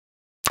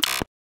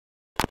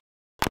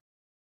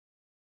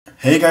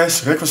Hey guys,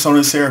 Xfer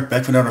Serum here,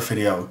 back with another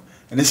video.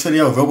 In this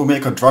video we'll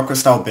make a Dropgun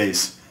style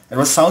bass. It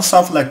will sound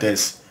something like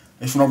this.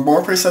 If you want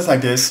more presets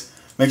like this,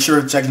 make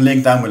sure to check the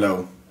link down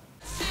below.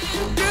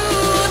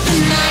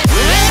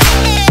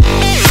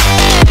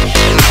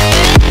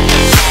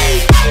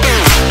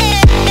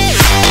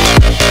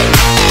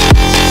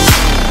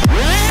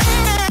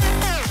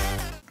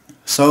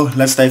 So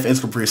let's dive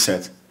into the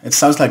preset. It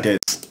sounds like this.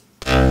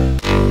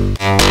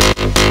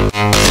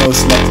 So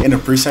select in the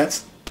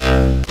preset.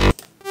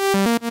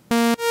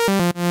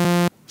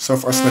 So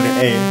for oscillator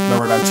A,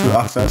 lower down 2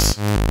 octaves.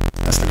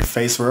 That's like a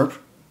phase verb.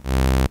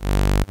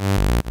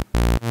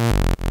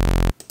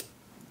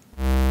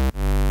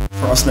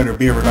 For oscillator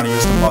B, we're going to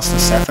use the master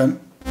 7.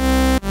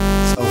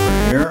 It's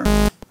over here.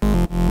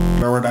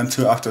 Lower down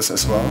 2 octaves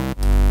as well.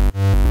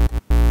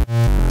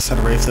 Set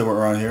the wave table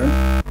around here.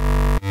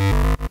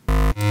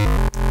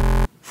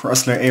 For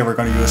oscillator A, we're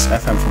going to use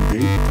FM from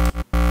B.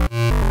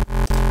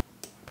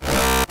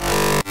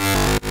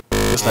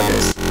 Just like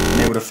this.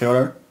 Enable the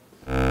filter.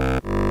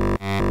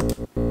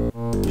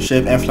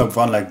 Shape envelope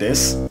 1 like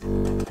this.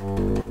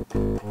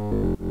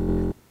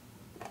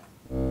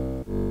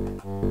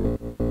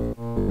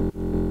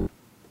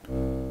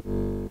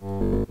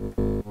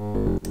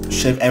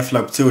 Shape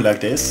envelope 2 like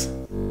this.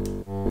 And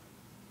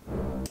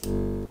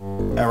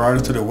route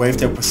it to the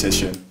wavetable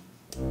position.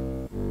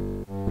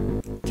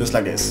 Just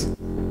like this.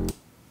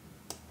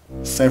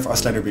 Same for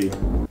oscillator B.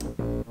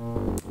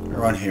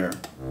 Around here.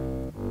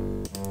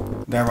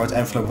 Then route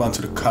envelope 1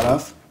 to the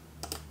cutoff.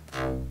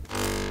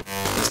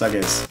 Just like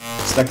this.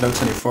 Select low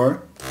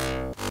 24.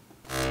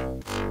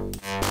 And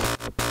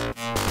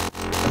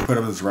put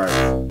up the drive.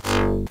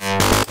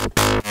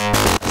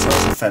 As well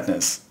as the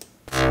fatness.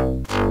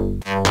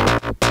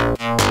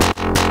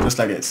 Just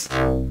like this.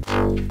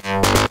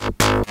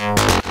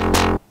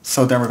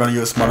 So then we're going to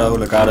use mono,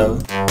 legato,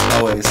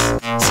 always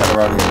set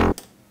around here.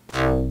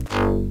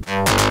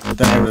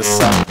 Then enable the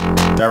sub,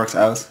 direct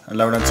out, and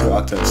lower down 2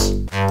 octaves.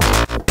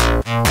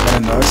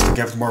 And a noise to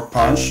give it more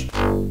punch.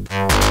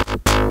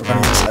 We're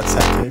going to use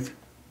attack kick.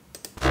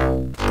 So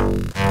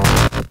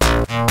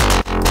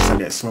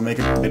this, we'll make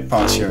it a bit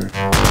punchier.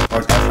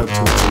 Or envelope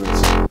 2 to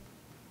it.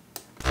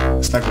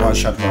 It's like one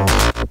shot mode.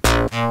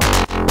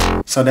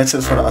 So that's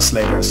it for the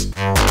oscillators.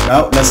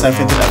 Now let's dive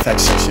into the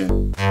effects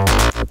section.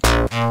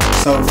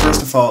 So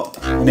first of all,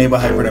 enable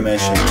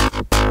hyperdimension.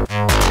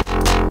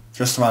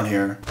 Just around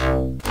here.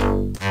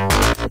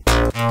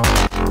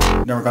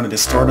 Then we're going to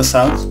distort the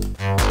sound.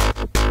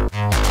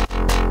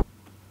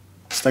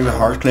 Select the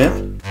hard clip.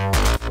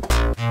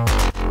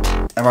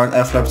 And route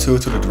envelope 2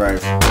 to the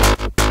drive.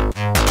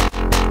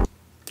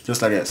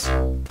 Just like this.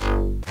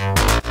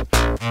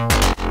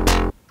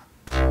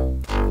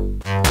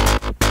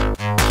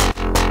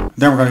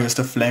 Then we're going to use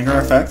the flanger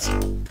effect.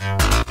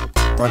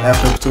 Route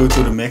envelope 2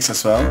 to the mix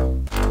as well.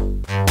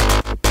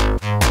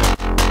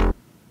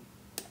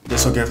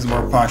 This will give it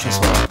more punch as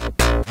well.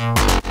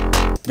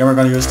 Then we're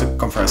going to use the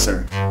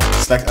compressor.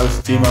 Select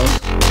OTT mode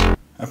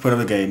and put up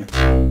the gain.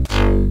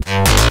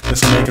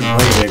 This will make it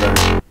way bigger.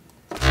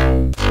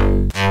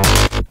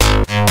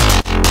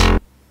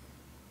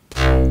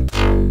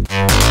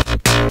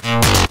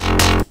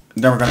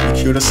 Then we're going to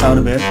EQ the sound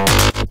a bit.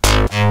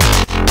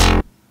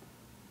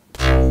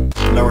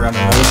 Lower down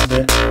the nose a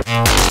bit.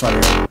 Just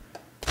right here.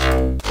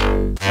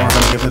 And we're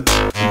going to give it a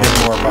bit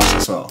more punch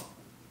as well.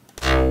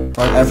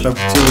 Right envelope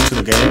 2 to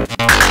the gain.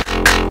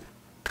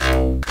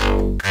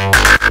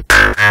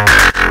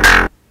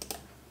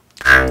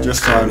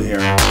 Just around here.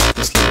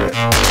 Just a little bit.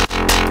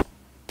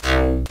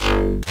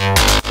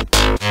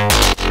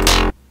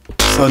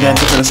 So then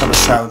to finish up the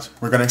sound,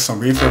 we're going to get some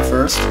reverb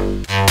first.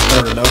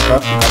 Lower the low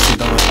cut because we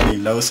don't want any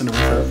lows in the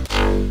reverb.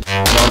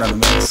 Lower down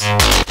the mix.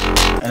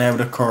 Enable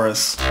the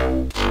chorus.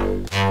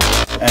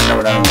 And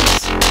lower down the mix.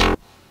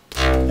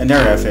 And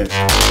there you have it.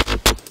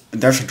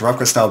 And there's a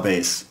Dropgun style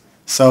bass.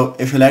 So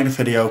if you like the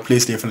video,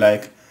 please leave a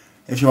like.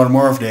 If you want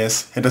more of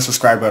this, hit the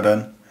subscribe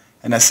button.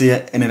 And I'll see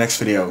you in the next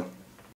video.